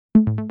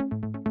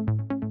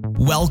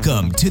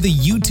Welcome to the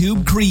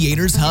YouTube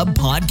Creators Hub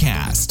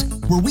podcast,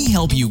 where we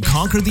help you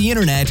conquer the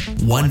internet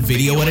one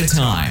video at a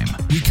time.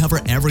 We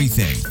cover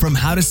everything from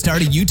how to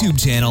start a YouTube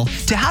channel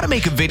to how to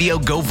make a video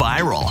go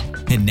viral.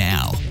 And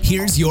now,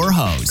 here's your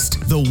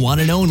host, the one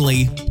and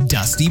only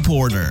Dusty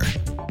Porter.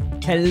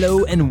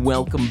 Hello and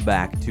welcome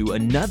back to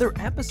another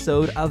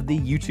episode of the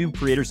YouTube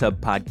Creators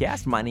Hub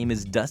podcast. My name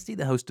is Dusty,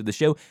 the host of the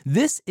show.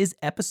 This is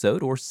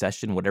episode or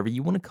session, whatever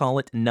you want to call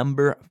it,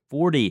 number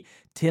 40.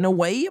 10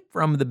 away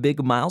from the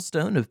big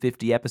milestone of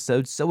 50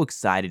 episodes. So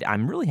excited.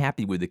 I'm really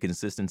happy with the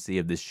consistency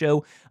of this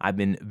show. I've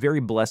been very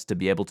blessed to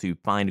be able to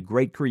find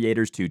great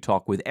creators to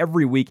talk with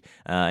every week,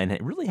 and I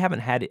really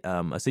haven't had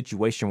a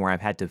situation where I've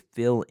had to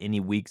fill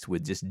any weeks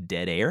with just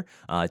dead air.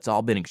 It's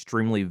all been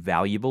extremely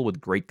valuable with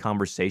great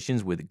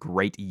conversations with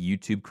great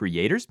YouTube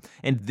creators.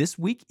 And this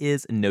week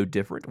is no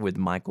different with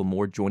Michael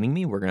Moore joining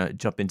me. We're going to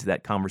jump into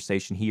that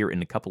conversation here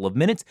in a couple of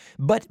minutes.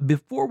 But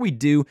before we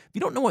do, if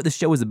you don't know what the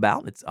show is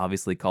about, it's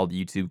obviously called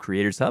YouTube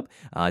Creators Hub.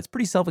 It's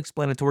pretty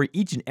self-explanatory.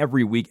 Each and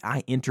every week,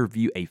 I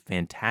interview a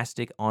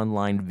fantastic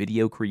online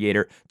video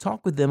creator,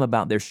 talk with them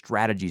about their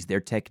strategies, their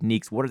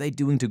techniques. What are they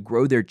doing to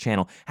grow their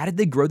channel? How did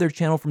they grow their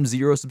channel from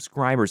 0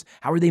 subscribers?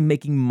 How are they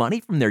making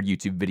money from their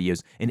YouTube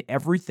videos? And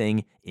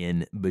everything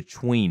in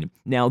between.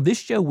 Now, this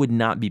show would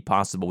not be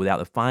possible without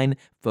the fine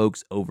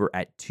folks over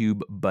at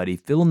TubeBuddy.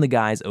 Phil and the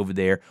guys over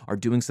there are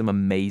doing some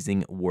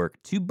amazing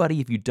work.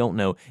 TubeBuddy, if you don't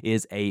know,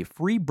 is a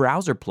free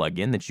browser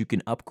plugin that you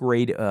can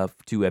upgrade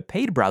to a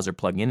paid browser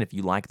plugin if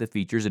you like the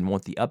features and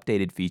want the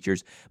updated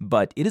features.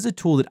 But it is a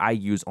tool that I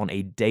use on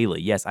a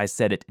daily, yes, I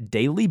said it,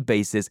 daily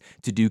basis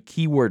to do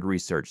keyword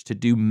research, to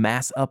do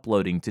mass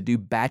uploading, to do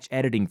batch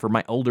editing for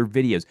my older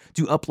videos,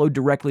 to upload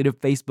directly to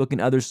Facebook and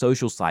other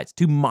social sites,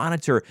 to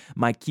monitor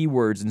my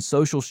keywords and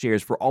social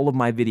shares for all of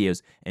my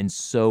videos, and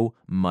so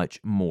much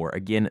more.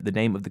 Again, the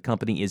name of the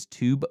company is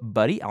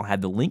TubeBuddy. I'll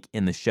have the link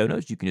in the show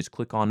notes. You can just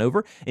click on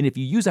over, and if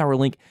you use our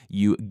link,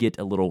 you get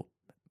a little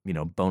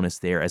bonus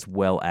there, as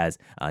well as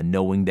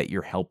knowing that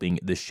you're helping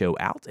the show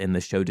out and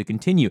the show to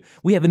continue.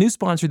 We have a new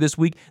sponsor this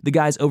week, the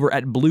guys over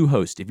at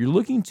Bluehost. If you're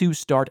looking to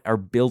start or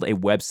build a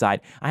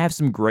website, I have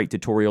some great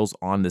tutorials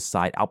on the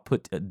site. I'll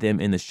put them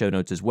in the show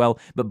notes as well.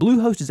 But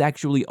Bluehost is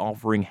actually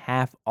offering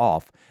half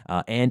off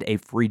and a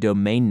free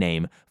domain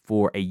name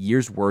for a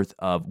year's worth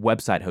of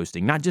website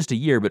hosting. Not just a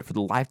year, but for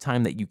the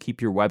lifetime that you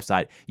keep your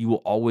website, you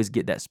will always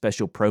get that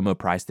special promo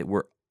price that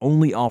we're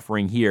only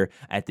offering here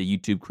at the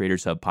YouTube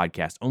Creators Hub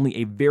podcast. Only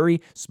a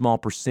very small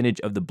percentage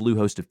of the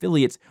Bluehost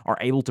affiliates are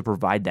able to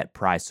provide that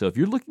price. So if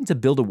you're looking to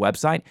build a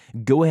website,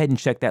 go ahead and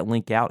check that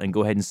link out and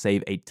go ahead and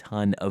save a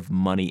ton of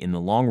money in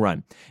the long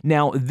run.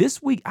 Now,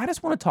 this week, I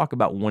just want to talk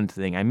about one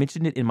thing. I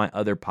mentioned it in my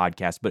other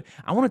podcast, but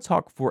I want to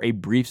talk for a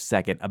brief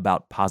second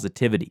about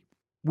positivity.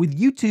 With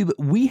YouTube,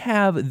 we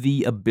have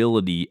the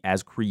ability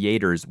as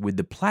creators with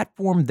the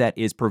platform that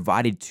is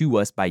provided to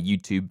us by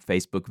YouTube,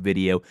 Facebook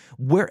video,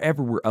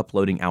 wherever we're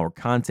uploading our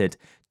content,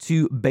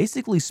 to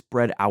basically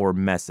spread our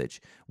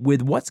message.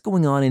 With what's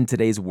going on in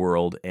today's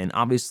world, and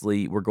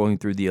obviously we're going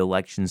through the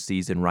election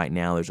season right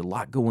now, there's a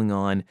lot going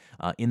on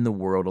in the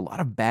world, a lot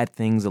of bad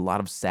things, a lot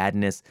of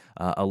sadness,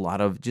 a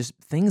lot of just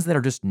things that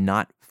are just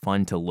not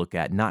fun to look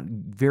at,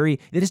 they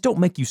just don't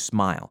make you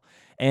smile.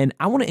 And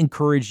I want to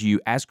encourage you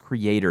as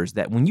creators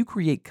that when you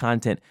create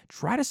content,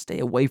 try to stay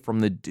away from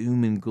the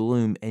doom and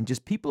gloom, and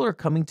just people are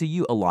coming to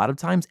you a lot of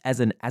times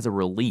as a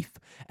relief,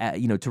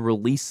 to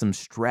release some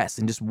stress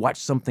and just watch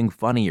something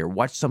funny or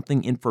watch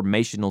something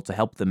informational to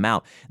help them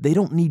out. They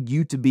don't need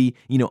you to be,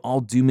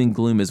 all doom and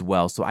gloom as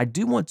well. So I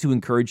do want to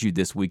encourage you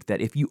this week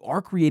that if you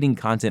are creating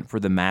content for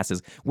the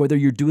masses, whether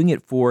you're doing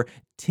it for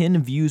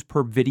 10 views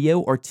per video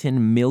or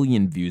 10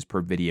 million views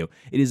per video,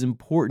 it is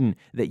important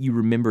that you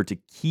remember to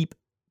keep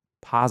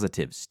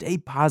positive,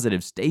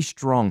 stay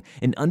strong,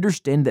 and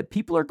understand that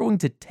people are going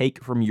to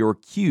take from your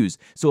cues.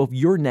 So if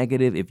you're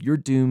negative, if you're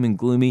doom and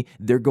gloomy,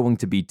 they're going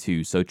to be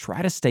too. So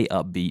try to stay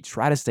upbeat,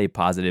 try to stay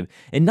positive,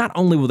 and not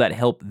only will that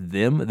help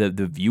them,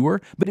 the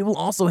viewer, but it will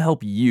also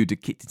help you to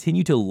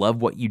continue to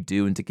love what you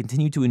do and to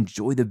continue to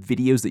enjoy the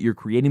videos that you're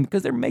creating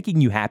because they're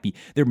making you happy,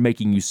 they're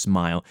making you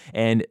smile.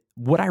 And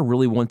what I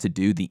really want to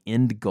do, the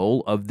end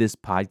goal of this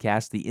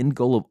podcast, the end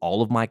goal of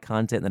all of my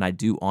content that I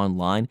do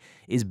online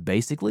is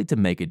basically to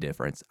make a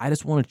difference. I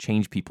just want to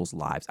change people's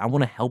lives. I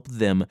want to help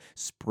them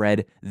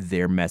spread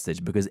their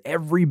message because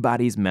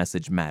everybody's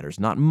message matters.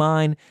 Not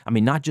mine. I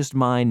mean, not just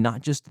mine, not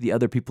just the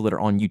other people that are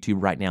on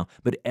YouTube right now,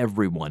 but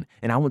everyone.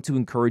 And I want to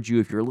encourage you,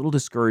 if you're a little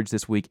discouraged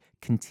this week,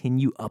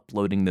 continue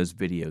uploading those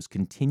videos.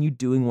 Continue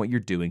doing what you're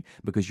doing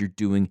because you're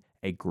doing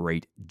a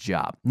great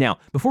job. Now,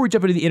 before we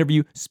jump into the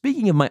interview,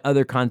 speaking of my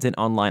other content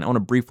online, I want to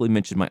briefly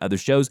mention my other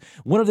shows.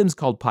 One of them is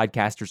called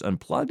Podcasters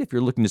Unplugged. If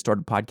you're looking to start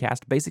a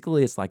podcast,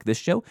 basically it's like this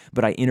show,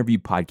 but I interview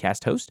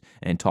podcast hosts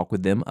and talk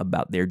with them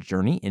about their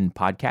journey in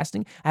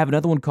podcasting. I have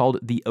another one called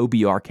the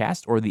OBR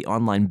Cast, or the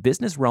Online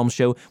Business Realm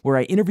Show, where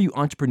I interview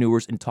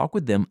entrepreneurs and talk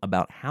with them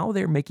about how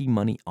they're making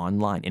money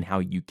online and how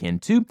you can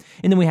too.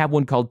 And then we have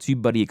one called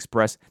TubeBuddy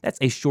Express. That's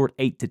a short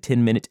 8 to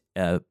 10 minute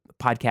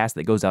podcast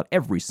that goes out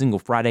every single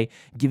Friday,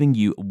 giving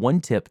you one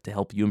tip to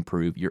help you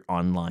improve your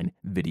online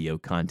video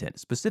content,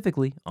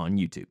 specifically on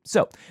YouTube.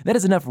 So that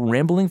is enough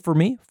rambling for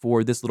me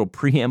for this little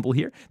preamble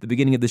here, the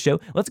beginning of the show.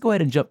 Let's go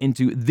ahead and jump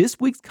into this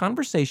week's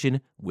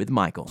conversation with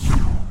Michael.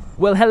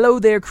 Well, hello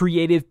there,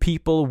 creative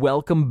people.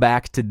 Welcome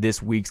back to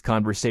this week's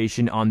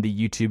conversation on the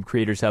YouTube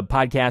Creators Hub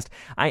podcast.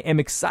 I am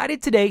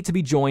excited today to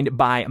be joined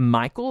by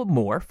Michael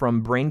Moore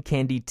from Brain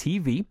Candy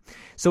TV.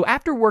 So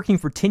after working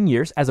for 10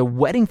 years as a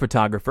wedding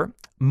photographer,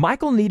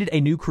 Michael needed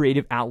a new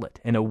creative outlet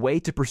and a way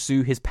to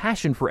pursue his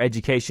passion for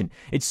education.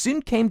 It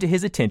soon came to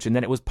his attention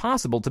that it was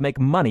possible to make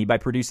money by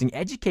producing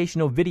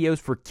educational videos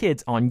for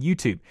kids on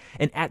YouTube.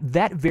 And at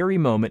that very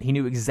moment, he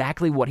knew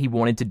exactly what he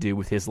wanted to do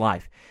with his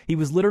life. He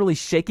was literally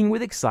shaking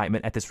with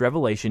excitement at this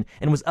revelation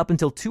and was up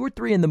until 2 or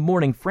 3 in the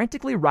morning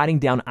frantically writing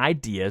down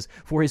ideas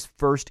for his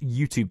first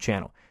YouTube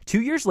channel.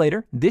 2 years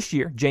later, this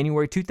year,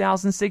 January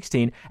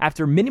 2016,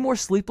 after many more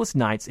sleepless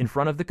nights in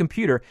front of the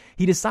computer,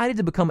 he decided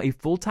to become a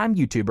full-time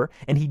YouTuber,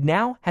 and he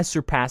now has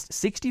surpassed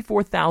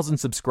 64,000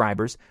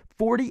 subscribers,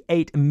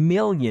 48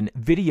 million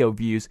video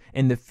views,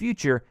 and the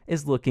future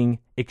is looking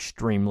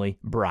extremely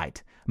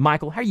bright.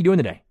 Michael, how are you doing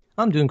today?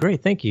 I'm doing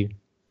great, thank you.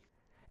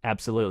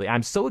 Absolutely.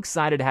 I'm so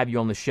excited to have you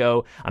on the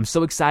show. I'm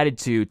so excited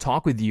to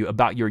talk with you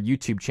about your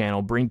YouTube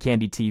channel, Brain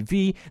Candy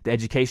TV, the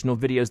educational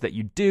videos that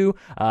you do.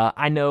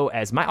 I know,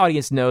 as my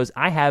audience knows,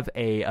 I have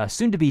a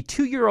soon-to-be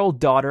 2-year-old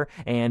daughter,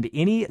 and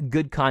any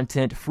good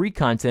content, free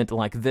content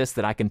like this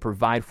that I can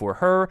provide for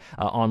her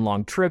on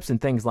long trips and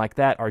things like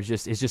that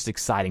is just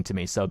exciting to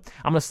me. So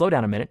I'm going to slow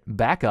down a minute,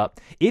 back up.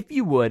 If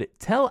you would,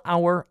 tell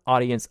our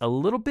audience a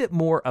little bit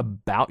more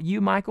about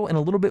you, Michael, and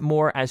a little bit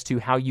more as to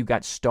how you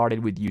got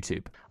started with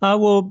YouTube.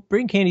 Well,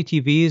 Brain Candy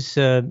TV is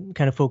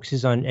kind of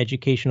focuses on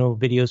educational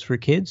videos for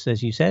kids,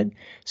 as you said.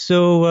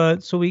 So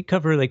we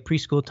cover like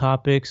preschool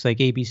topics like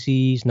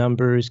ABCs,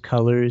 numbers,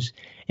 colors,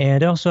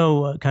 and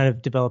also kind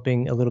of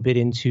developing a little bit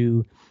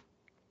into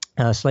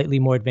slightly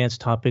more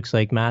advanced topics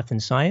like math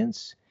and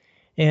science.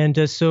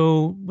 And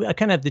so I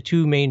kind of have the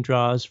two main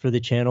draws for the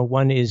channel.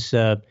 One is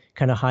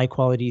kind of high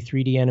quality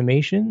 3D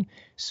animation.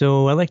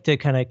 So I like to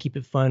kind of keep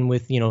it fun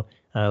with,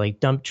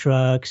 like dump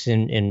trucks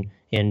and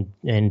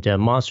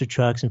monster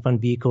trucks and fun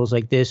vehicles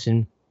like this,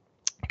 and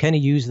kind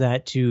of use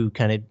that to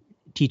kind of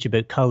teach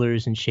about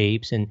colors and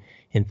shapes and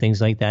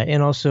things like that.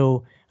 And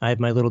also I have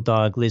my little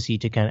dog Lizzie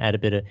to kind of add a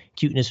bit of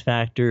cuteness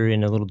factor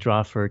and a little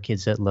draw for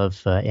kids that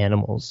love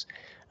animals.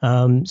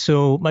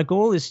 So my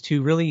goal is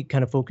to really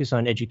kind of focus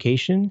on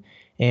education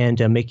and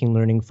making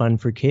learning fun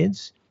for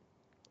kids.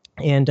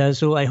 And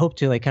so I hope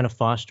to like kind of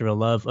foster a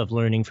love of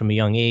learning from a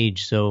young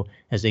age. So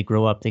as they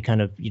grow up,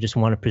 you just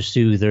want to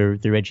pursue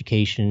their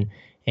education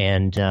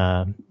and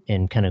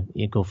kind of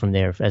go from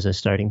there as a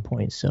starting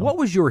point. So what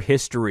was your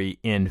history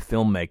in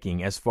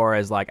filmmaking as far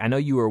as, like, I know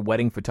you were a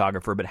wedding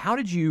photographer, but how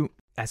did you,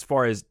 as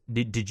far as,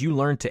 did you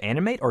learn to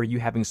animate, or are you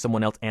having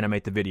someone else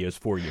animate the videos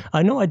for you?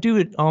 I know I do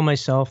it all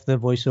myself, the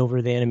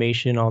voiceover, the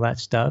animation, all that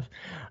stuff.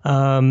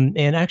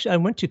 And actually I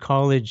went to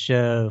college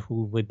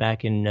way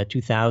back in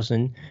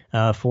 2000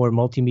 for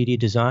multimedia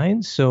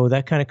design. So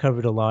that kind of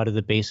covered a lot of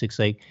the basics,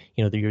 like,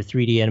 your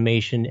 3D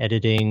animation,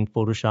 editing,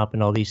 Photoshop,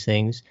 and all these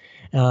things.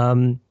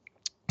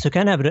 So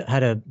kind of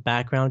had a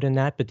background in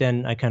that, but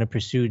then I kind of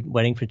pursued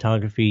wedding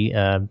photography,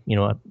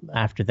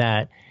 after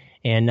that.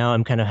 And now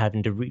I'm kind of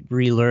having to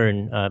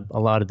relearn a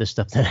lot of the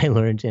stuff that I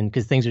learned, and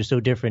because things are so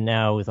different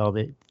now with all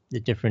the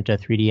different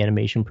 3D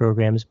animation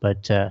programs.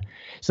 But so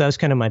that was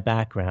kind of my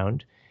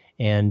background,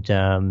 and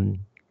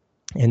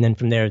then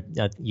from there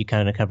you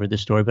kind of covered the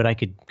story. But I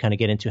could kind of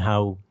get into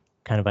how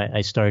kind of I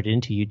started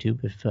into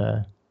YouTube if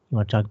you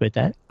want to talk about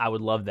that. I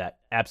would love that.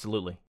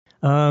 Absolutely.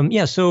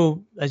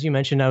 So as you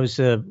mentioned, I was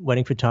a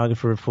wedding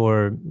photographer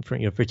for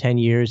 10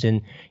 years,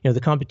 and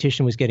the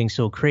competition was getting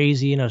so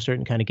crazy, and I was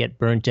starting to kind of get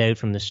burnt out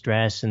from the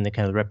stress and the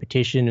kind of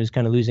repetition. I was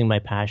kind of losing my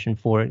passion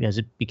for it as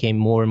it became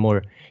more and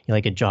more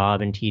like a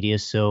job and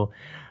tedious. So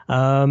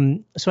I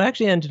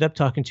actually ended up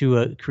talking to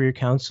a career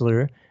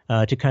counselor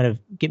to kind of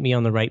get me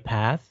on the right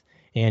path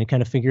and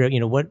kind of figure out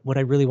what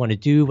I really want to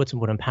do,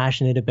 what I'm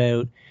passionate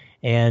about,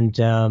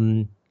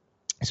 and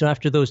so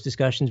after those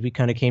discussions, we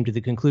kind of came to the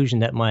conclusion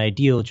that my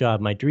ideal job,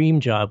 my dream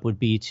job, would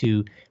be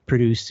to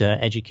produce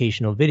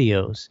educational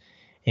videos.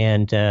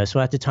 And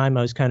so at the time,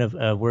 I was kind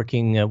of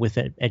working with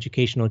an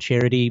educational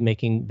charity,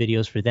 making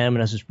videos for them,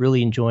 and I was just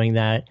really enjoying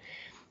that.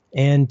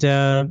 And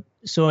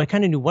so I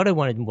kind of knew what I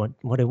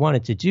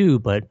wanted to do,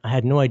 but I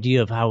had no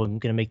idea of how I'm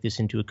going to make this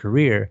into a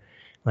career.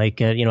 Like,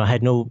 I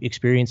had no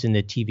experience in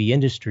the TV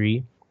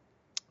industry,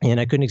 and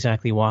I couldn't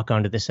exactly walk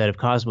onto the set of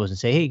Cosmos and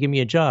say, "Hey, give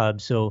me a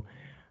job." So.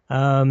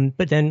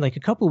 But then like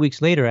a couple of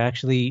weeks later,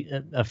 actually,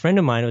 a friend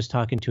of mine, I was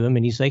talking to him,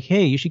 and he's like,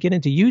 "Hey, you should get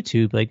into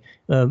YouTube. Like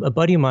a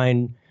buddy of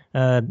mine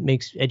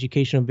makes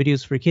educational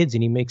videos for kids,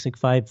 and he makes like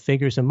 5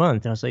 figures a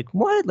month." And I was like,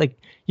 "What? Like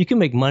you can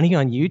make money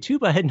on YouTube?"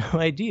 I had no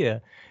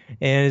idea,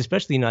 and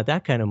especially not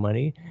that kind of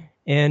money.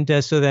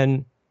 And so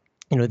then,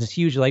 this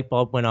huge light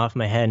bulb went off in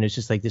my head, and it's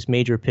just like this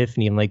major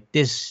epiphany. I'm like,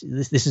 this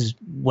is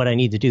what I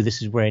need to do.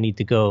 This is where I need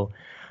to go.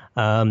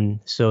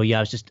 So yeah, I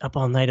was just up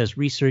all night. I was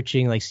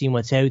researching, like seeing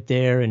what's out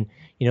there, and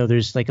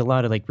there's like a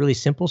lot of like really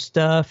simple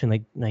stuff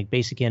and like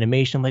basic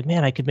animation. I'm like,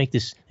 man, I could make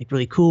this like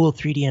really cool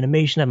 3D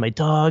animation of my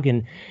dog,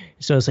 and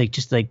so I was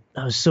like,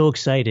 I was so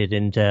excited,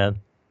 and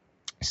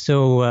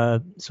so I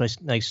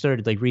like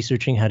started like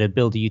researching how to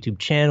build a YouTube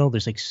channel.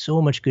 There's like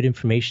so much good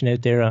information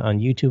out there on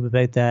YouTube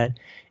about that,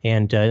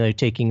 and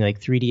taking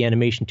like 3D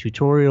animation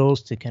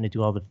tutorials to kind of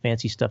do all the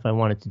fancy stuff I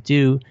wanted to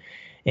do.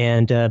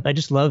 And I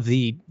just love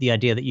the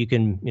idea that you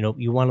can,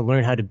 you want to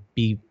learn how to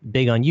be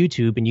big on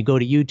YouTube, and you go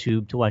to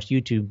YouTube to watch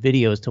YouTube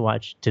videos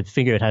to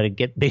figure out how to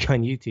get big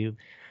on YouTube.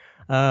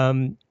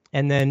 And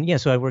then, yeah,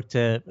 so I worked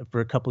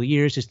for a couple of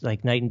years, just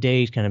like night and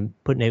day, kind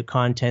of putting out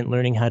content,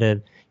 learning how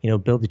to,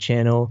 build the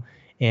channel.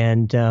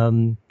 And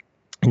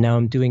now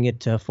I'm doing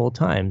it full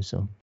time.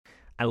 So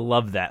I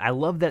love that. I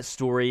love that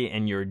story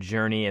and your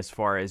journey as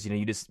far as,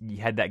 you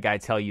had that guy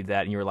tell you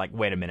that and you were like,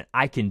 wait a minute,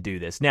 I can do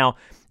this. Now,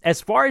 as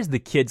far as the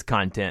kids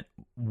content,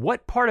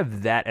 what part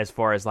of that, as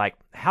far as like,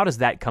 how does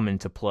that come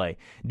into play?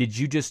 Did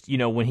you just,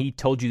 when he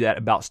told you that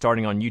about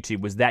starting on YouTube,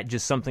 was that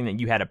just something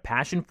that you had a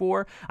passion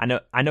for?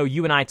 I know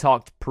you and I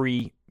talked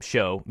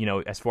pre-show,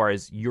 as far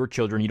as your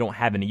children, you don't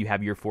have any, you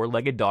have your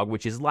 4-legged dog,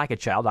 which is like a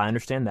child. I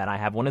understand that. I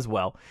have one as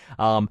well.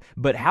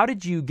 But how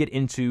did you get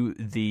into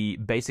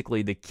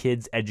basically the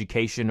kids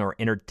education or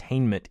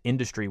entertainment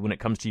industry when it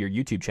comes to your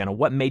YouTube channel?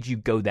 What made you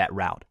go that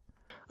route?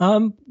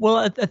 Well,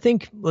 I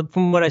think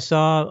from what I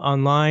saw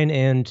online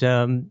and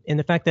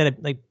the fact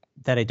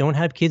that I don't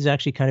have kids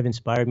actually kind of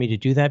inspired me to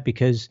do that,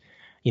 because,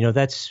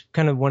 that's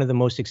kind of one of the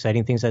most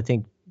exciting things I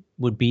think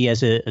would be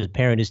as a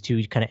parent, is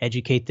to kind of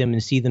educate them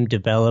and see them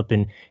develop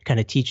and kind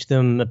of teach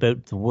them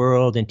about the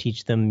world and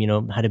teach them,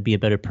 how to be a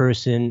better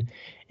person.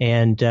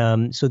 And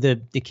so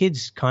the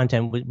kids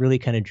content really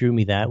kind of drew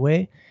me that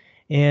way.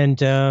 And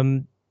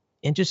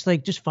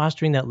just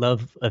fostering that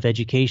love of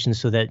education,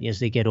 so that as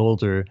they get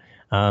older,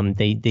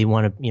 they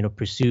want to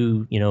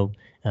pursue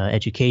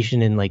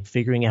education and like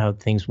figuring out how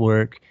things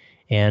work.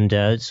 And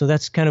so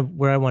that's kind of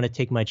where I want to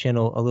take my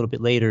channel a little bit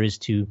later, is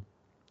to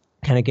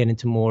kind of get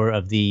into more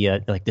of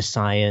the like the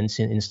science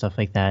and stuff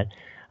like that,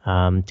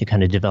 to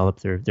kind of develop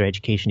their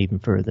education even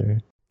further.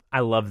 I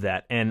love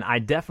that. And I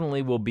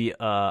definitely will be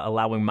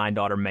allowing my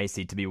daughter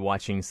Macy to be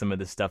watching some of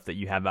the stuff that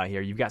you have out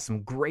here. You've got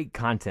some great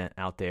content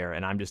out there,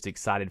 and I'm just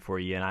excited for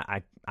you.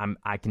 And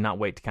I cannot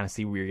wait to kind of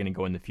see where you're going to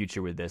go in the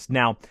future with this.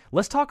 Now,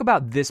 let's talk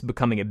about this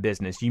becoming a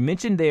business. You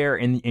mentioned there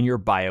in your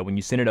bio when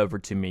you sent it over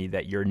to me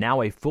that you're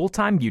now a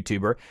full-time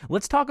YouTuber.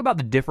 Let's talk about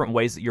the different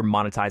ways that you're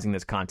monetizing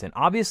this content.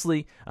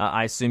 Obviously,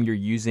 I assume you're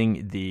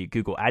using the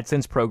Google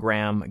AdSense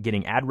program,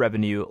 getting ad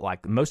revenue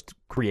like most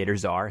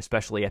creators are,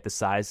 especially at the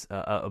size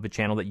of a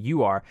channel that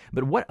you are.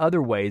 But what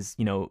other ways,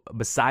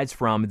 besides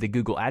from the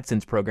Google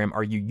AdSense program,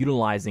 are you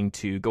utilizing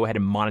to go ahead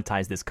and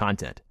monetize this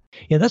content?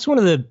 Yeah, that's one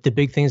of the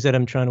big things that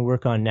I'm trying to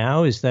work on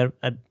now, is that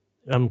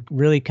I'm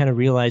really kind of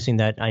realizing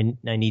that I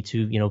need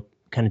to,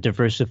 kind of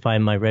diversify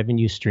my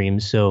revenue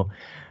streams. So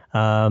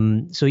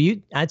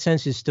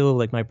AdSense is still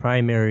like my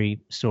primary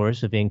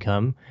source of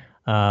income.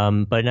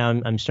 But now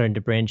I'm starting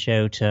to branch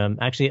out.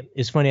 Actually,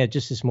 it's funny.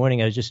 Just this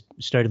morning, I just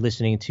started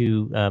listening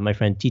to my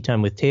friend Tea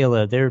Time with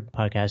Taylor, their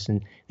podcast,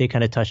 and they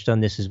kind of touched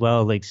on this as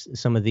well. Like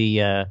some of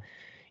the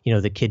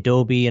the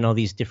Kidobi and all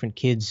these different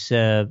kids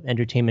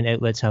entertainment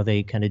outlets, how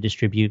they kind of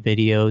distribute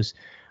videos.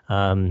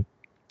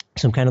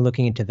 So I'm kind of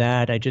looking into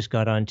that. I just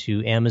got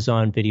onto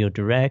Amazon Video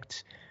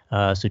Direct,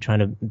 so trying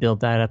to build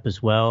that up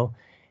as well.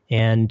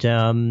 And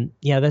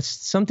that's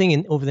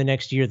something over the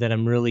next year that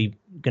I'm really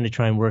going to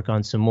try and work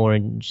on some more,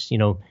 and just,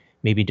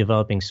 maybe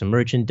developing some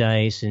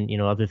merchandise and,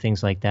 other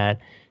things like that,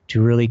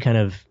 to really kind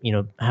of,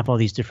 have all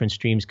these different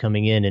streams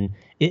coming in. And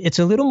it's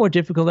a little more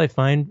difficult, I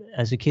find,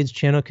 as a kids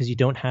channel, because you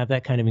don't have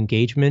that kind of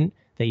engagement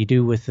that you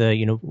do with,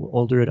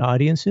 older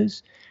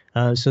audiences.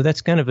 So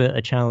that's kind of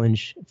a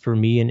challenge for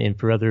me and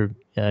for other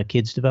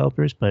kids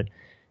developers. But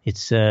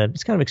it's kind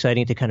of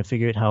exciting to kind of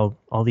figure out how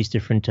all these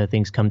different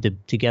things come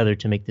together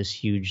to make this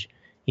huge,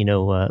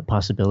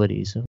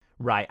 possibility. So.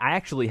 Right. I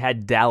actually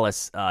had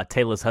Dallas,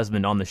 Taylor's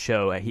husband, on the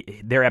show.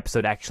 Their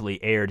episode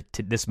actually aired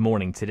this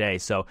morning today.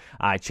 So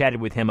I chatted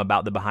with him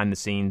about the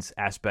behind-the-scenes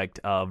aspect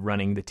of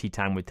running the Tea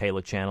Time with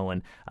Taylor channel,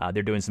 and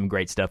they're doing some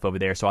great stuff over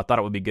there. So I thought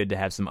it would be good to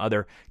have some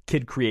other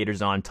kid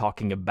creators on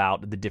talking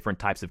about the different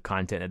types of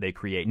content that they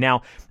create.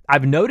 Now,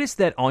 I've noticed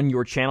that on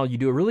your channel, you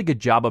do a really good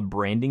job of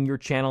branding your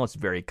channel. It's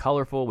very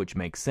colorful, which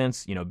makes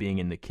sense, being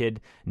in the kid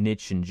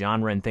niche and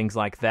genre and things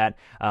like that.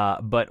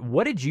 But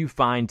what did you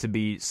find to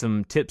be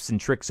some tips and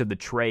tricks of the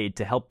trade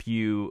to help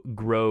you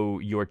grow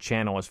your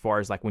channel, as far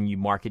as like when you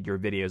market your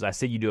videos? I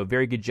see you do a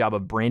very good job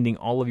of branding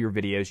all of your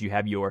videos. You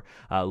have your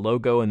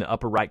logo in the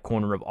upper right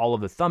corner of all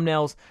of the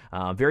thumbnails.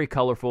 Very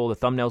colorful. The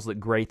thumbnails look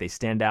great. They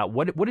stand out.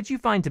 What did you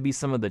find to be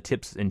some of the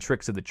tips and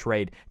tricks of the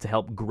trade to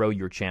help grow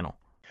your channel?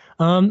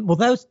 Well,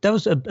 that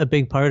was a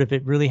big part of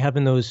it, really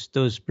having those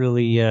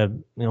really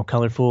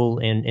colorful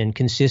and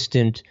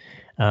consistent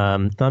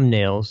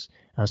thumbnails.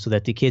 so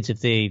that the kids,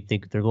 if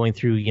they're going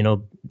through,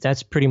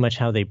 that's pretty much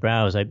how they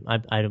browse.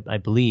 I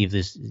believe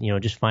this,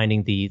 just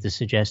finding the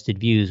suggested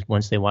views.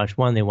 Once they watch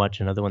one, they watch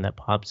another one that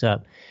pops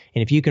up.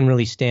 And if you can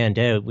really stand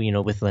out,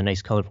 with a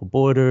nice colorful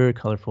border,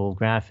 colorful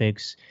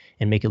graphics,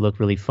 and make it look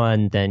really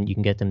fun, then you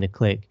can get them to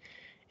click.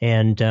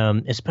 And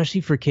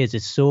especially for kids,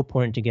 it's so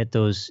important to get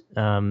those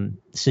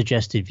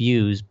suggested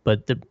views.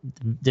 But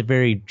the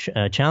very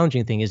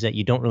challenging thing is that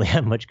you don't really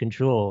have much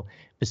control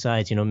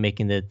besides,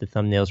 making the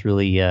thumbnails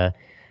really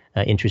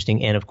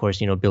interesting, and of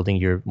course, building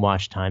your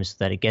watch time so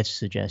that it gets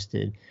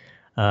suggested.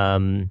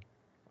 So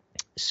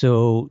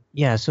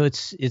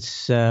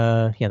it's that's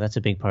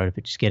a big part of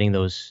it, just getting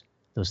those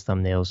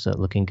thumbnails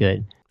looking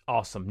good.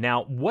 Awesome.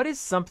 Now, what is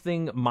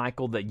something,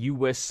 Michael, that you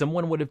wish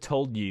someone would have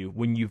told you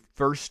when you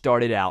first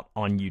started out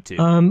on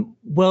YouTube?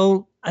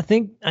 Well, I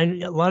think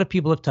a lot of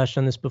people have touched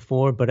on this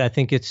before, but I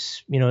think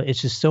it's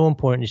just so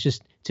important. It's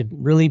just to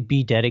really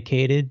be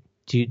dedicated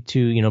to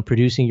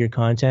producing your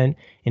content.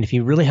 And if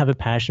you really have a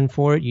passion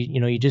for it,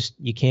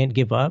 you can't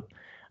give up.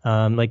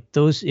 Like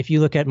those, if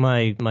you look at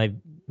my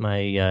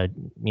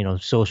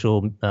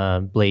social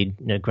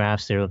blade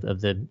graphs there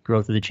of the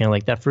growth of the channel,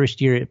 like that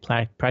first year, it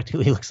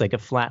practically looks like a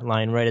flat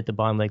line right at the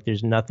bottom, like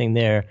there's nothing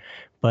there.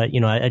 But,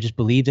 I just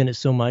believed in it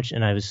so much,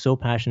 and I was so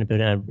passionate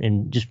about it,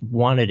 and just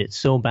wanted it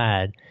so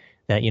bad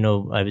that,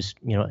 I was,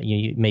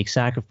 you make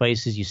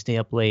sacrifices, you stay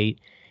up late,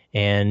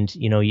 and,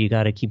 you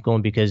got to keep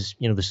going because,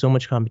 there's so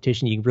much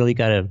competition. You really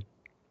got to,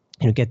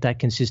 get that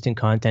consistent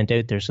content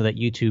out there so that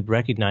YouTube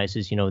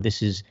recognizes,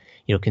 this is,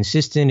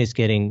 consistent, it's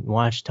getting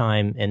watch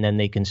time, and then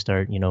they can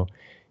start,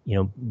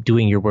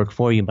 doing your work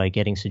for you by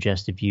getting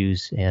suggested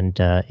views and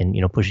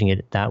pushing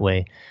it that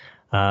way.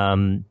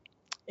 And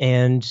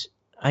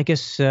I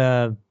guess,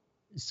 so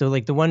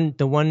like the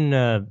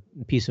one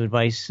piece of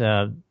advice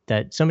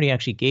that somebody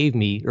actually gave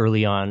me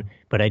early on,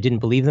 but I didn't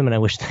believe them, and I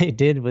wish they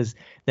did, was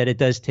that it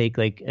does take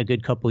like a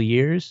good couple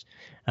years.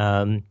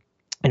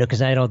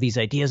 Because I had all these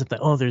ideas of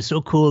they're so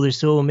cool, they're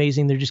so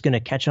amazing, they're just going to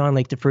catch on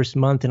like the first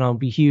month and I'll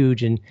be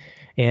huge.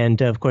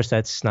 And of course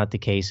that's not the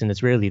case, and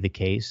it's rarely the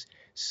case.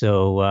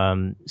 So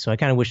I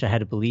kind of wish I had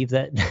to believe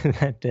that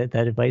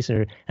that advice,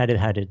 or had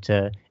it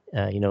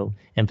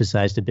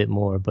emphasized a bit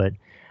more. But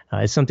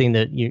it's something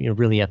that you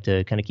really have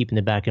to kind of keep in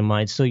the back of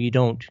mind, so you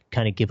don't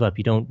kind of give up,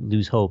 you don't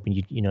lose hope, and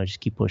you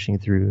just keep pushing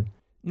through.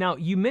 Now,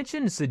 you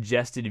mentioned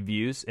suggested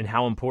views and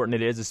how important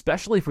it is,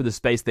 especially for the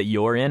space that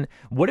you're in.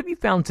 What have you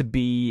found to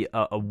be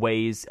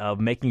ways of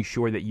making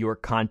sure that your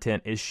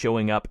content is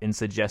showing up in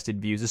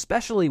suggested views,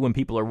 especially when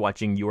people are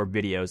watching your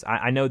videos?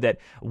 I know that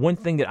one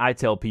thing that I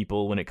tell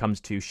people when it comes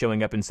to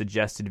showing up in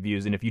suggested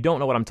views, and if you don't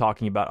know what I'm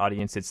talking about,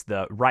 audience, it's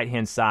the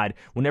right-hand side.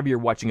 Whenever you're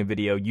watching a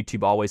video,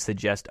 YouTube always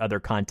suggests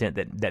other content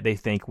that they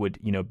think would,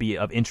 be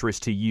of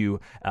interest to you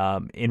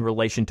in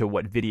relation to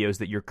what videos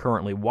that you're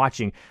currently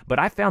watching. But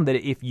I found that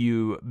if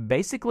you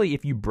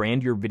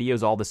brand your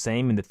videos all the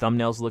same and the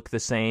thumbnails look the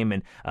same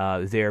and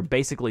they're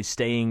basically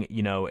staying,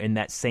 in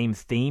that same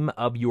theme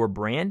of your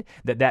brand,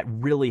 that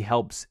really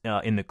helps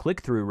in the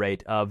click-through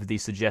rate of the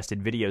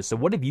suggested videos. So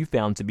what have you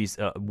found to be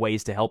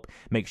ways to help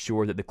make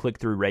sure that the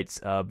click-through rates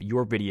of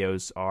your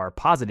videos are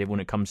positive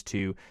when it comes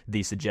to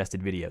the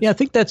suggested videos? Yeah, I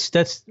think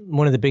that's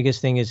one of the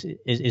biggest things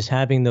is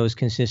having those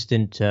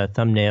consistent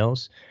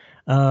thumbnails.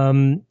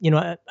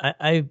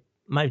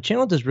 My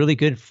channel does really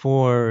good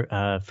for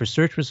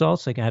search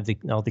results. Like I have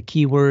all the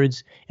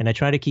keywords, and I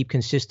try to keep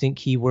consistent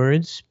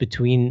keywords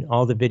between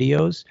all the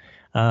videos.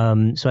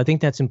 So I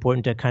think that's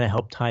important to kind of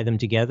help tie them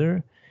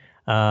together.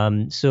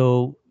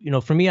 So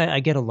for me,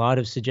 I get a lot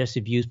of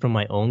suggested views from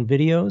my own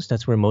videos.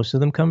 That's where most of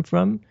them come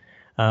from.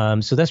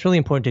 So that's really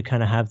important to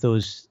kind of have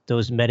those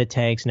meta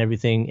tags and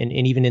everything, and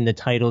even in the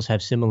titles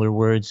have similar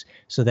words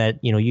so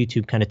that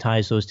YouTube kind of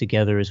ties those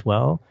together as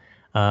well.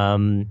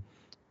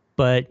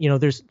 But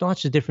there's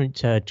lots of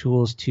different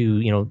tools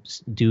to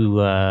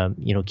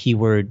do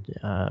keyword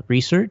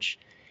research,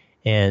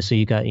 and so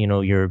you got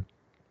your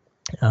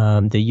the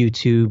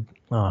YouTube.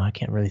 Oh, I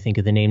can't really think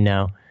of the name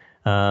now.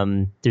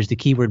 There's the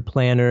keyword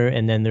planner,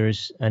 and then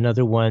there's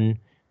another one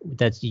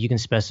that you can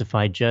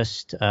specify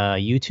just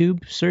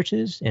YouTube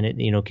searches, and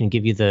it can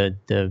give you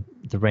the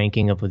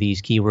ranking of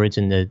these keywords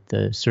and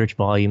the search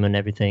volume and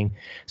everything.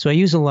 So I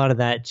use a lot of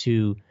that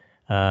to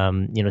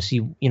see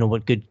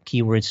what good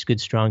keywords,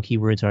 good strong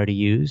keywords are to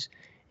use,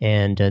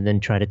 and then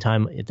try to tie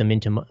them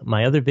into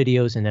my other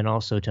videos, and then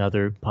also to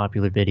other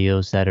popular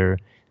videos that are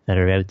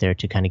out there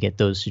to kind of get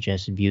those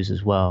suggested views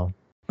as well.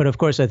 But of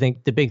course, I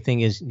think the big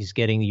thing is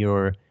getting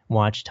your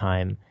watch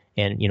time,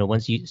 and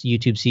once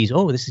YouTube sees,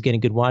 this is getting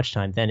good watch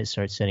time, then it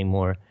starts sending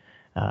more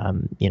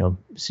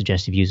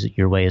suggested views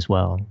your way as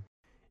well.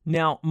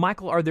 Now,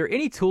 Michael, are there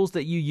any tools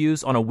that you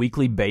use on a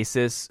weekly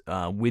basis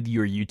with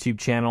your YouTube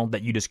channel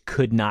that you just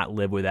could not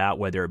live without,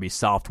 whether it be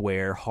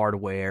software,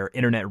 hardware,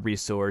 internet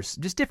resource,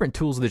 just different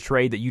tools of the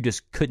trade that you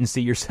just couldn't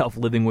see yourself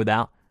living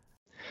without?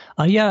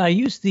 Yeah, I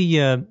use the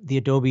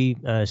Adobe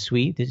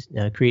suite, this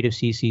Creative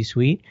CC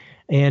suite,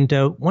 and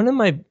one of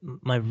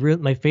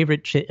my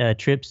favorite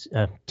tricks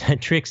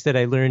that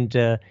I learned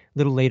a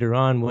little later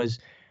on was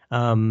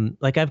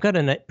Like I've got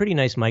a pretty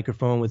nice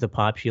microphone with a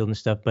pop shield and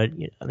stuff, but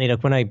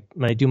when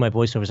I do my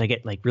voiceovers, I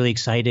get like really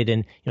excited,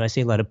 and I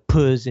say a lot of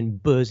puzz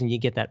and buzz, and you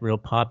get that real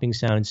popping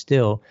sound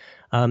still.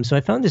 So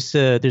I found this.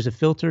 There's a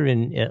filter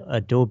in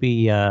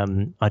Adobe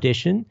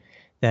Audition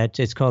that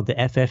it's called the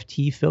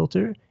FFT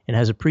filter, and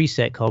has a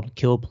preset called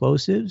Kill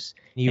Plosives.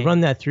 You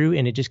run that through,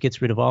 and it just gets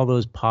rid of all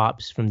those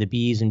pops from the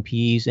B's and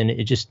P's, and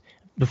it just,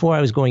 before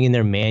I was going in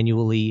there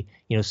manually,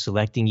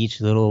 selecting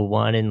each little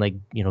one and like,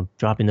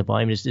 dropping the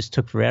volume, it just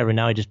took forever.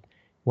 Now I just,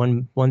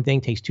 one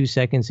thing takes 2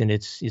 seconds, and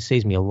it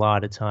saves me a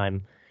lot of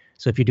time.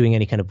 So if you're doing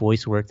any kind of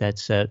voice work,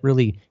 that's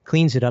really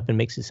cleans it up and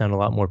makes it sound a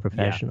lot more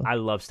professional. Yeah, I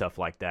love stuff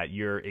like that.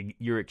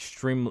 You're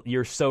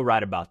so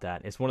right about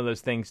that. It's one of those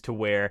things to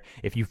where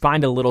if you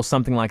find a little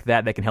something like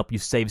that can help you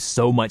save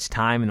so much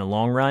time in the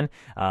long run,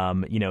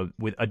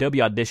 with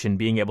Adobe Audition,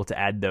 being able to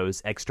add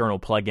those external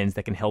plugins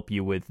that can help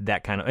you with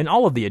that kind of, and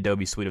all of the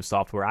Adobe suite of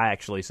software. I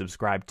actually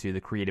subscribe to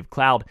the Creative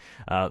Cloud,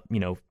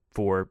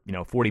 for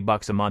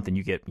 $40 a month, and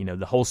you get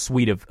the whole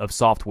suite of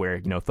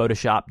software.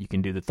 Photoshop, you can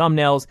do the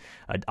thumbnails.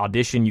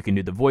 Audition, you can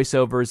do the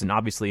voiceovers, and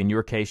obviously in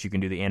your case you can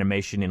do the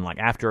animation in like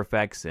After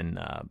Effects and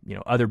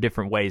other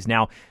different ways.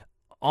 Now,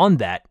 on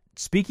that,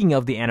 speaking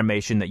of the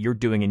animation that you're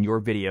doing in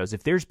your videos,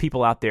 if there's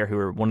people out there who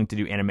are wanting to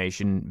do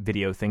animation,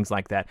 video, things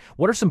like that,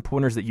 what are some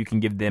pointers that you can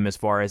give them as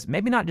far as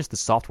maybe not just the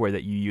software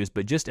that you use,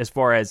 but just as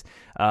far as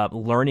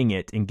learning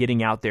it and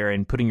getting out there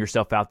and putting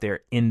yourself out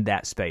there in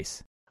that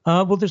space?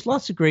 Well, there's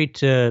lots of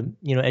great,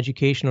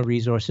 educational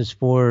resources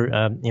for,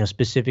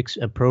 specific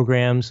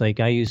programs. Like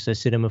I use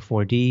Cinema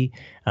 4D.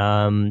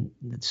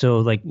 So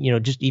like,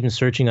 just even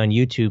searching on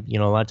YouTube,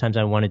 a lot of times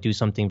I want to do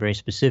something very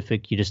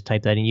specific. You just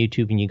type that in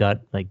YouTube and you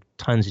got like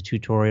tons of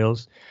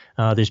tutorials.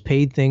 There's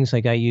paid things,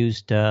 like I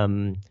used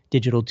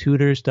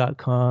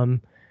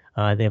digitaltutors.com.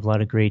 They have a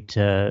lot of great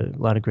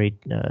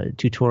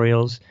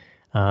tutorials.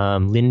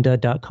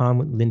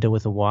 Lynda.com, Lynda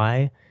with a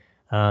Y.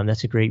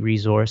 That's a great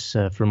resource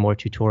for more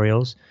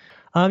tutorials.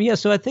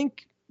 So I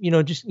think,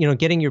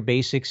 getting your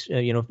basics,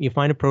 you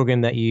find a program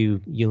that you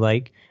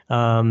like.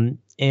 And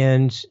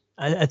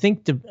I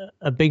think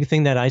a big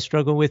thing that I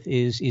struggle with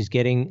is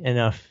getting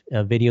enough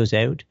videos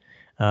out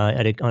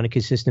on a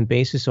consistent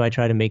basis. So I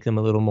try to make them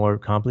a little more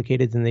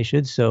complicated than they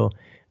should. So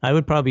I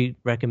would probably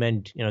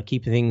recommend,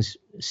 keep things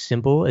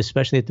simple,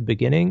 especially at the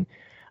beginning.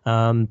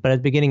 But at the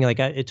beginning,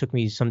 it took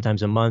me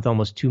sometimes a month,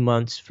 almost 2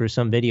 months for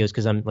some videos,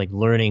 because I'm like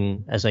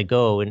learning as I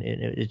go, and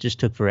it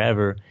just took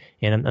forever.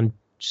 And I'm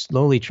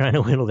slowly trying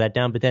to whittle that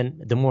down. But then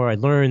the more I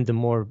learn, the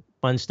more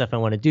fun stuff I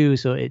want to do.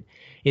 So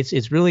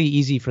it's really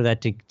easy for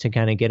that to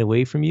kind of get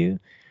away from you.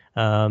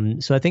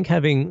 So I think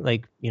having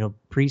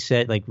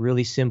preset, like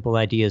really simple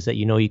ideas that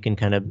you can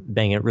kind of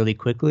bang it really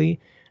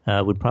quickly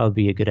would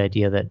probably be a good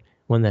idea,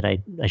 one that I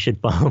should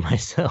follow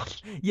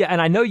myself. Yeah,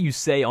 and I know you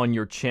say on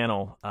your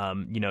channel,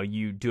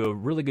 you do a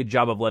really good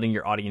job of letting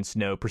your audience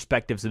know,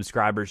 prospective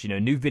subscribers,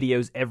 new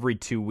videos every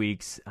 2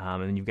 weeks,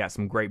 and you've got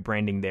some great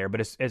branding there.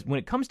 But as when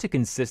it comes to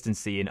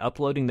consistency and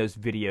uploading those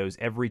videos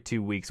every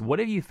 2 weeks, what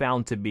have you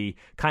found to be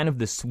kind of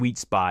the sweet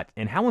spot,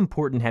 and how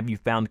important have you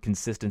found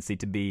consistency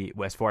to be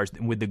as far as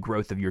with the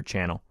growth of your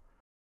channel?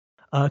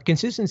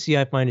 Consistency,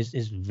 I find,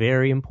 is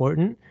very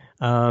important.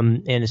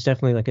 And it's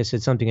definitely, like I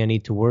said, something I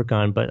need to work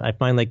on. But I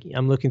find like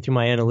I'm looking through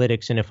my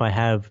analytics, and if I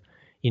have,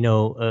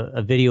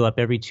 a video up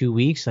every 2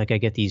 weeks, like I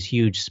get these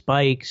huge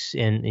spikes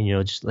and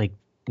just like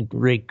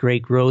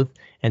great growth.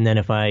 And then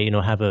if I,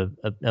 have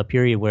a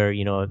period where,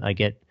 I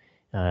get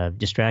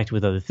distracted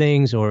with other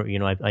things, or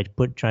I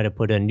try to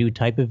put a new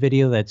type of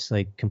video that's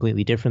like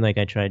completely different. Like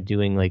I tried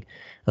doing like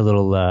a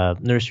little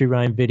nursery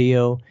rhyme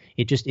video.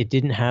 It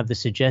didn't have the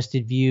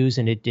suggested views,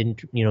 and it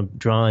didn't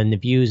draw in the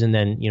views, and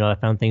then I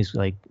found things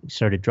like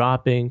started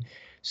dropping.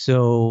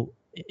 So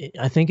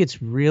I think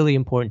it's really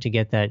important to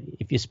get that,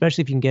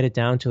 especially if you can get it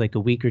down to like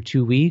a week or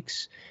 2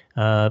 weeks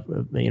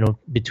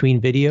between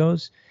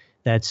videos.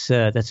 That's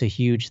a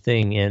huge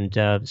thing. And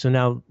so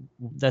now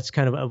that's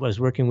kind of, I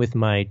was working with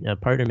my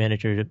partner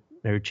manager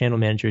or channel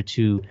manager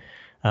to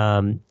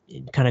kind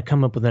of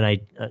come up with a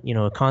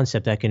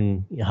concept that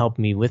can help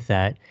me with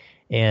that.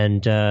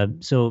 And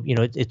so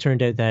it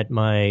turned out that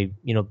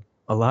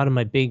a lot of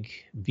my big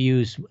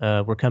views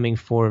were coming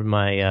for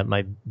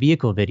my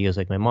vehicle videos,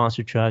 like my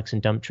monster trucks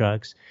and dump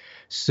trucks.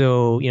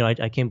 So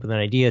I came up with an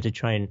idea to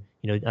try and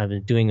I've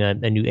been doing a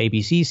new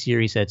ABC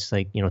series that's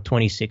like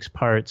 26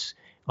 parts,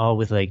 all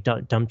with like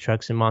dump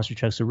trucks and monster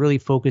trucks. So really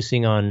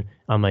focusing on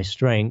my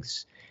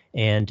strengths,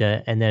 and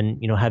then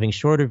having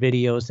shorter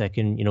videos that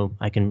can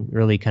I can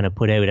really kind of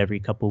put out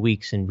every couple of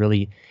weeks, and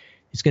really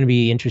it's going to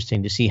be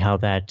interesting to see how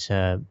that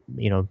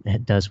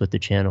does with the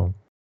channel.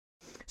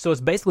 So it's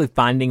basically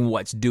finding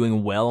what's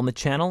doing well on the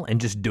channel and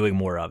just doing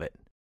more of it.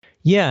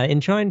 Yeah,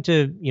 and trying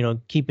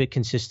to, keep it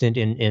consistent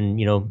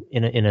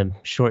in a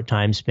short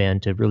time span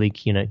to really,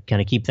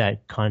 kind of keep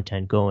that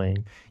content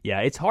going.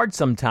 Yeah, it's hard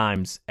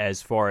sometimes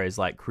as far as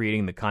like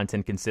creating the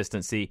content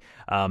consistently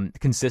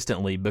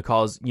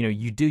because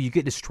you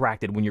get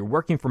distracted when you're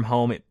working from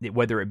home.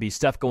 Whether it be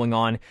stuff going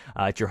on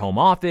at your home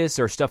office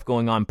or stuff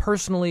going on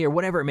personally or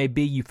whatever it may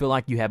be, you feel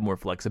like you have more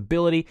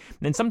flexibility.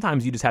 And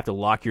sometimes you just have to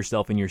lock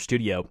yourself in your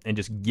studio and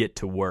just get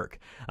to work.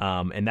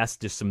 And that's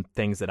just some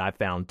things that I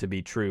found to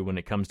be true when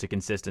it comes to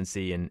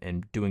consistency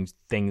and doing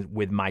things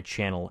with my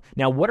channel.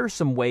 Now, what are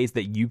some ways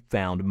that you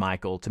found,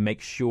 Michael, to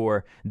make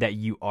sure that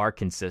you are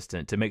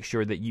consistent, to make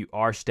sure that you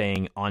are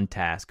staying on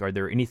task? Are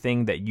there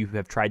anything that you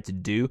have tried to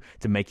do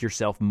to make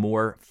yourself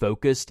more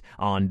focused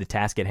on the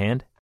task at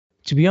hand?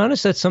 To be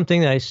honest, that's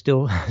something that I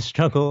still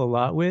struggle a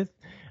lot with.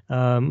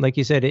 Like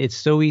you said, it's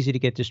so easy to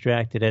get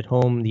distracted at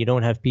home. You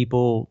don't have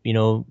people,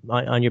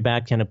 on your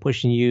back kind of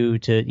pushing you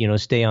to,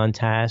 stay on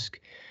task.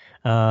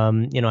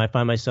 I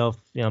find myself,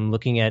 I'm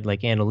looking at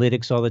like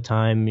analytics all the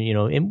time,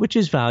 which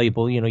is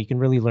valuable. You can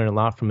really learn a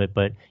lot from it,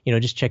 but,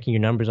 just checking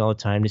your numbers all the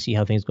time to see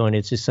how things going,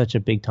 it's just such a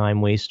big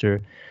time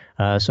waster.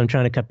 So I'm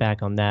trying to cut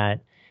back on that.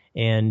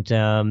 And,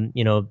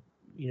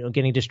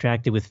 getting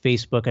distracted with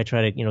Facebook, I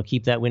try to,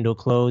 keep that window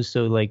closed.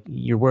 So like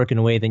you're working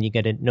away, then you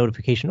get a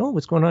notification, oh,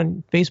 what's going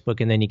on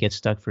Facebook? And then you get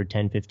stuck for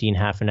 10, 15,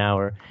 half an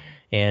hour.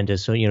 And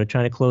so,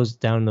 trying to close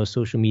down those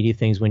social media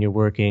things when you're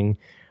working,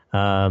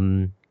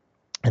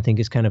 I think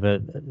is kind of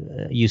a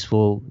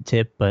useful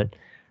tip, but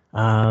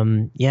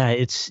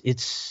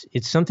it's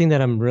something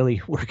that I'm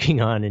really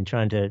working on and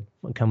trying to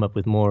come up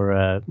with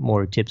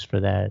more tips for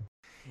that.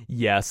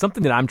 Yeah,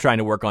 something that I'm trying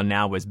to work on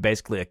now is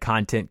basically a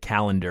content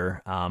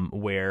calendar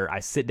where I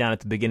sit down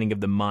at the beginning of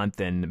the month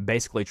and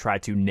basically try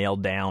to nail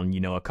down,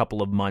 a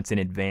couple of months in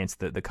advance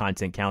the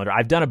content calendar.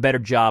 I've done a better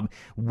job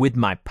with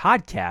my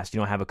podcast.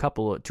 I have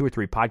two or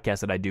three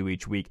podcasts that I do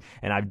each week,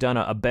 and I've done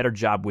a better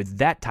job with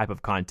that type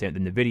of content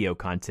than the video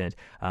content.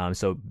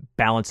 So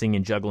balancing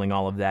and juggling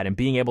all of that and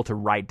being able to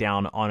write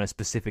down on a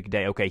specific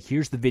day, okay,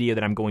 here's the video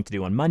that I'm going to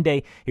do on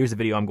Monday, here's the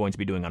video I'm going to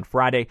be doing on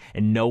Friday,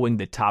 and knowing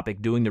the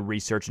topic, doing the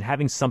research, and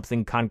having something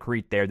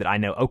concrete there that I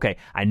know, okay,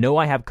 I know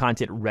I have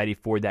content ready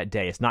for that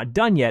day. It's not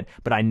done yet,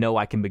 but I know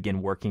I can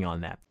begin working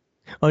on that.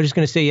 I was just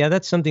going to say, yeah,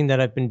 that's something that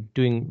I've been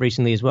doing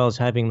recently as well, is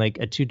having like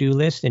a to-do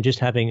list and just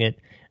having it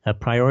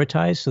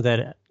prioritized so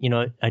that,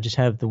 I just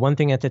have the one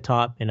thing at the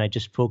top and I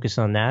just focus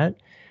on that.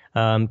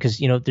 Because,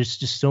 there's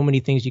just so many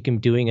things you can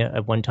be doing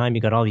at one time.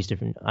 You got all these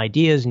different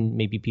ideas and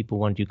maybe people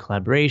want to do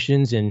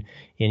collaborations and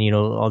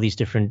all these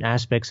different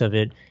aspects of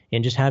it.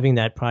 And just having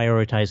that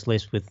prioritized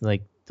list with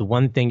like the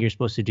one thing you're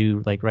supposed to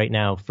do like right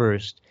now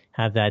first,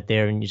 have that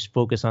there and you just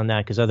focus on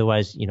that. Because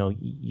otherwise,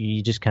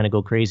 you just kind of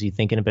go crazy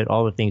thinking about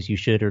all the things you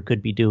should or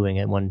could be doing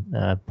at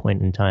one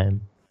point in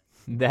time.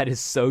 That is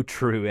so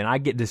true, and I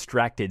get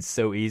distracted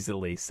so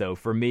easily. So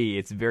for me,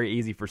 it's very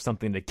easy for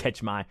something to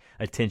catch my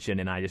attention,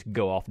 and I just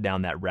go off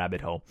down that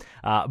rabbit hole.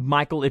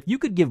 Michael, if you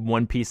could give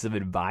one piece of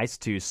advice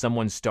to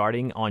someone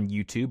starting on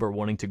YouTube or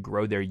wanting to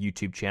grow their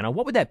YouTube channel,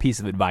 what would that piece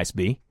of advice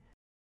be?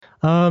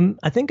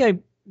 I think I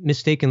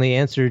mistakenly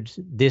answered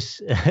this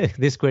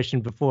this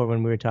question before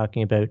when we were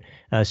talking about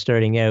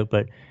starting out,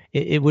 but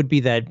it would be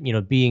that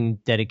being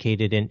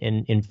dedicated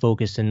and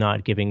focused and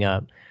not giving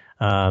up.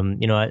 I've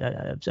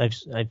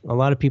a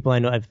lot of people I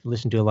know, I've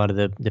listened to a lot of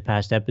the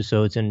past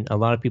episodes, and a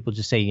lot of people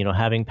just say,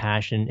 having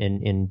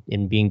passion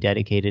and being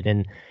dedicated,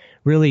 and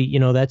really,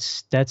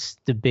 that's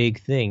the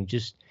big thing.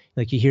 Just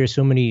like you hear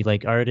so many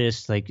like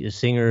artists, like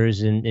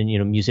singers and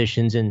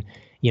musicians, and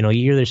you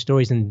hear their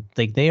stories, and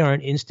like they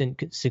aren't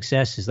instant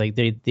successes. Like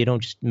they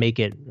don't just make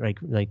it like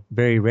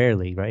very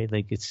rarely, right?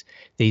 Like it's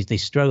they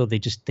struggle.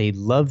 They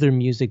love their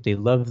music. They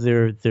love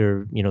their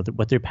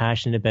what they're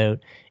passionate about,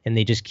 and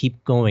they just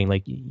keep going.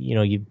 Like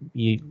you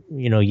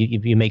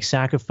make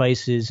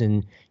sacrifices,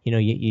 and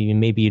you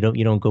maybe you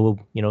don't go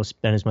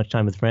spend as much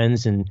time with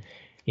friends, and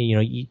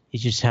you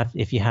just have,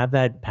 if you have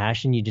that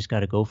passion, you just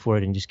got to go for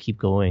it and just keep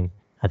going.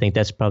 I think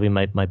that's probably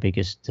my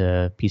biggest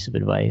piece of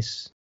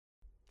advice.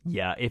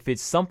 Yeah, if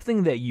it's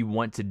something that you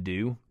want to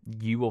do,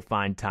 you will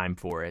find time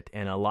for it.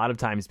 And a lot of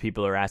times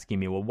people are asking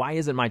me, well, why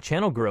isn't my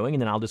channel growing?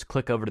 And then I'll just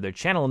click over to their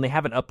channel and they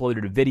haven't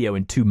uploaded a video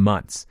in 2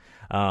 months.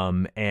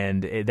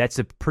 And that's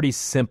a pretty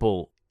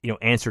simple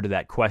answer to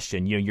that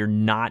question. You're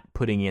not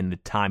putting in the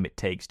time it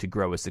takes to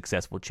grow a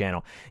successful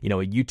channel. A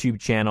YouTube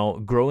channel,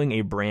 growing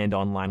a brand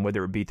online,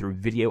 whether it be through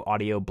video,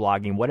 audio,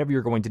 blogging, whatever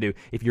you're going to do,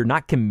 if you're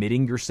not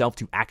committing yourself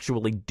to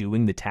actually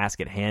doing the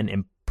task at hand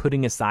and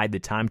putting aside the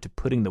time to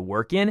putting the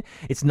work in,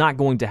 it's not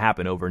going to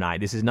happen overnight.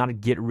 This is not a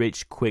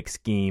get-rich-quick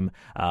scheme.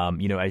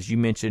 As you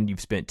mentioned,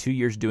 you've spent 2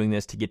 years doing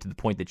this to get to the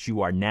point that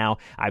you are now.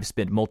 I've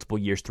spent multiple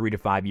years, 3 to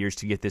 5 years,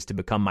 to get this to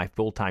become my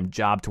full-time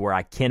job to where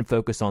I can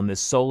focus on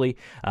this solely.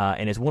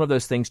 And it's one of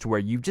those things to where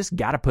you've just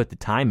got to put the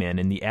time in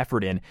and the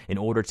effort in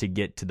order to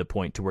get to the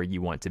point to where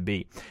you want to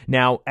be.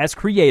 Now, as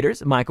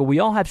creators, Michael, we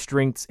all have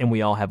strengths and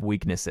we all have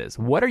weaknesses.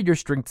 What are your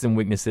strengths and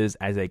weaknesses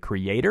as a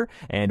creator,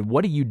 and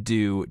what do you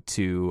do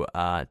to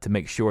to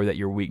make sure that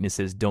your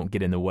weaknesses don't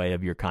get in the way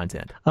of your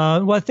content?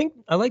 Well,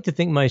 I like to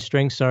think my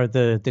strengths are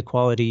the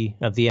quality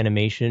of the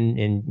animation,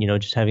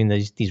 and just having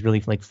these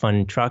really like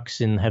fun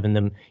trucks and having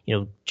them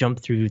jump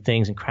through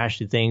things and crash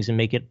through things and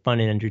make it fun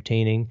and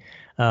entertaining.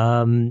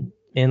 And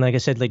like I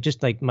said,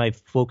 just my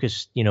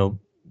focused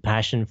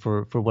passion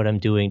for what I'm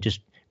doing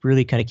just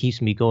really kind of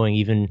keeps me going.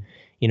 Even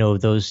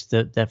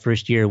that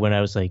first year when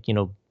I was like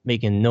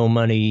making no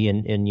money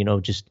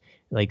and just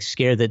like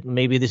scared that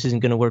maybe this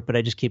isn't going to work, but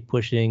I just keep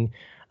pushing.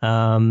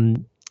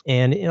 And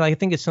I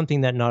think it's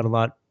something that not a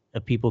lot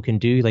of people can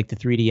do. Like the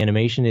 3D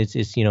animation,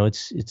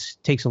 it's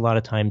takes a lot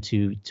of time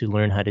to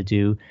learn how to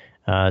do.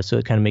 So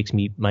it kind of makes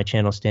my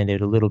channel stand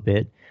out a little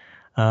bit.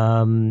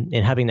 And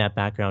having that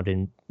background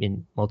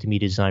in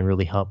multimedia design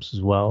really helps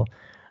as well.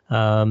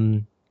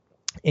 And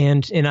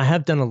I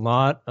have done a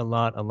lot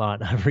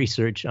of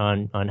research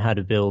on how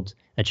to build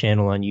a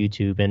channel on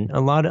YouTube, and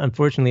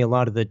unfortunately, a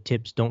lot of the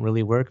tips don't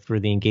really work for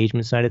the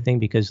engagement side of thing,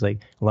 because like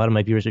a lot of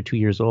my viewers are 2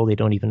 years old, they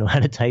don't even know how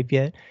to type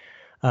yet.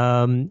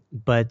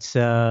 But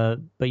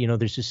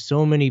there's just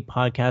so many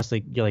podcasts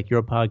like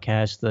your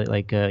podcast,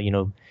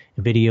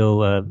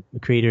 video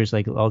creators,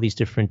 like all these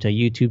different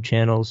YouTube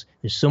channels.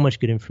 There's so much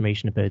good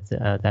information about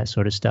that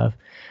sort of stuff.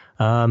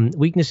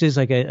 Weaknesses,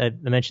 like I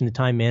mentioned, the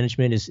time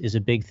management is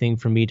a big thing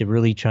for me, to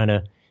really try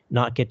to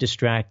not get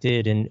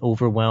distracted and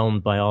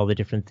overwhelmed by all the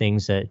different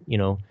things that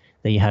you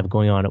have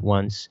going on at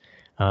once.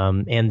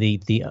 And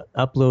the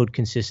upload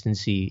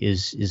consistency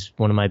is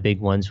one of my big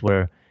ones,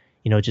 where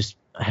just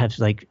I have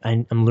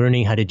I'm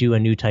learning how to do a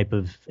new type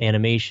of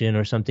animation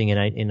or something,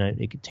 and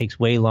it takes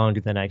way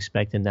longer than I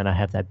expect, and then I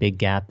have that big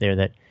gap there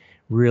that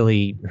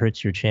really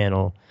hurts your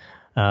channel.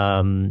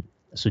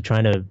 So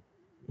trying to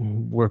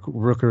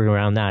work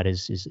around that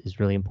is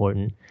really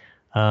important.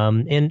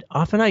 And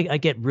often I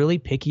get really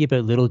picky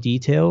about little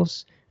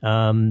details.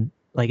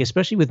 Like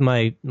especially with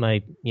my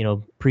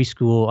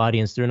preschool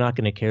audience, they're not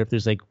going to care if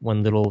there's like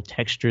one little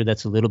texture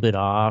that's a little bit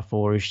off,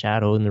 or a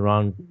shadow in the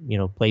wrong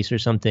place or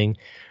something.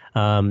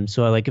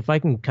 So if I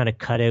can kind of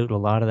cut out a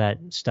lot of that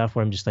stuff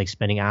where I'm just like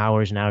spending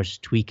hours and hours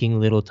tweaking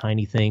little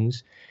tiny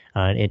things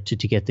to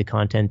get the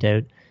content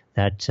out,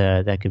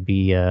 that could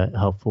be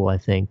helpful, I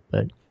think.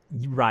 But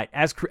right,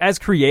 as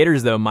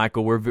creators though,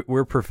 Michael,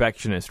 we're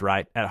perfectionists,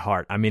 right, at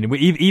heart. I mean,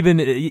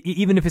 even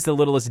if it's the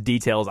littlest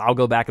details, I'll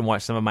go back and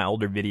watch some of my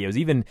older videos,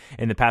 even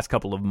in the past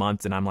couple of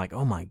months, and I'm like,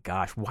 oh my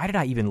gosh, why did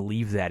I even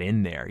leave that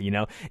in there?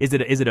 Is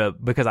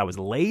it because I was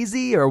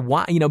lazy, or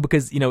why?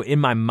 Because in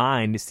my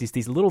mind, it's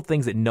these little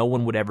things that no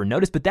one would ever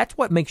notice, but that's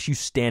what makes you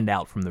stand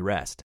out from the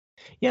rest.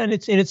 Yeah, and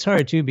it's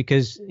hard too,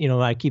 because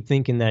I keep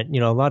thinking that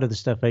a lot of the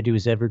stuff I do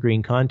is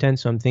evergreen content.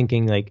 So I'm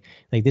thinking like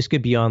this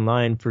could be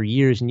online for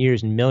years and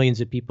years, and millions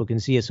of people can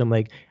see it. So I'm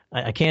like,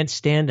 I can't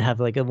stand to have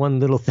like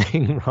one little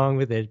thing wrong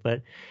with it.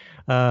 But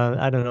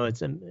I don't know.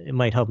 It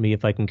might help me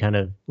if I can kind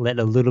of let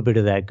a little bit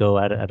of that go.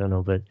 I don't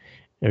know, but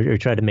or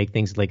try to make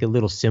things like a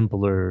little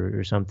simpler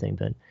or something.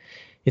 But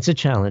it's a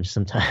challenge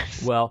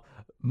sometimes. Well,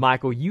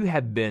 Michael, you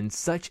have been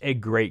such a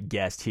great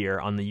guest here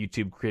on the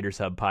YouTube Creators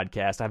Hub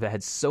podcast. I've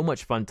had so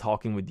much fun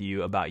talking with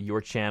you about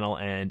your channel,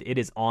 and it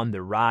is on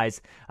the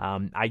rise.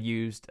 I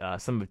used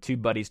some of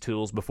TubeBuddy's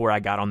tools before I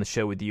got on the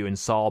show with you, and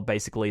saw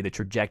basically the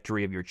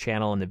trajectory of your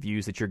channel and the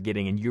views that you're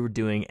getting, and you're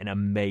doing an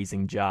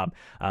amazing job.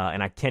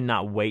 And I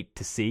cannot wait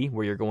to see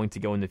where you're going to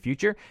go in the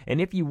future. And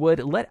if you would,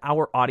 let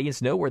our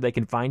audience know where they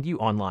can find you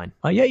online.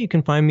 Yeah, you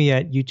can find me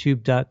at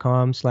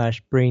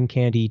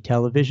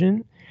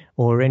youtube.com/BrainCandyTelevision.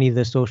 Or any of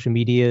the social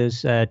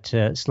medias at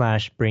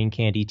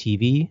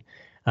 /BrainCandyTV,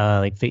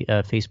 like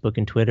Facebook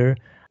and Twitter.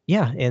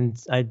 Yeah, and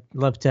I'd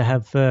love to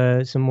have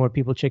some more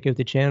people check out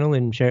the channel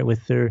and share it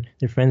with their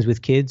friends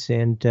with kids.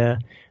 And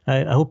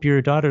I hope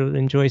your daughter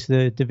enjoys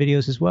the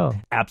videos as well.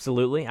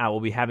 Absolutely. I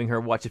will be having her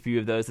watch a few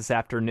of those this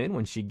afternoon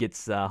when she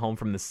gets home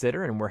from the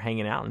sitter and we're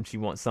hanging out and she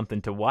wants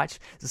something to watch.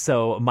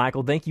 So,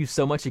 Michael, thank you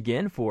so much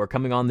again for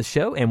coming on the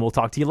show, and we'll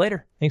talk to you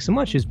later. Thanks so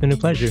much. It's been a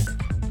pleasure.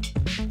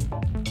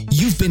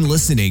 You've been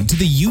listening to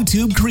the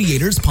YouTube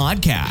Creators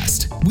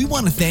Podcast. We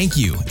want to thank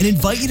you and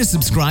invite you to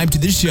subscribe to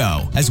the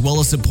show, as well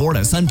as support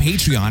us on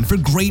Patreon for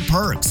great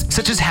perks,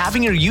 such as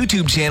having your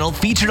YouTube channel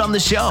featured on the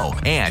show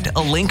and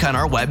a link on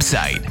our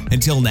website.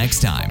 Until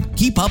next time,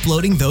 keep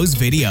uploading those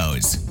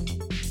videos.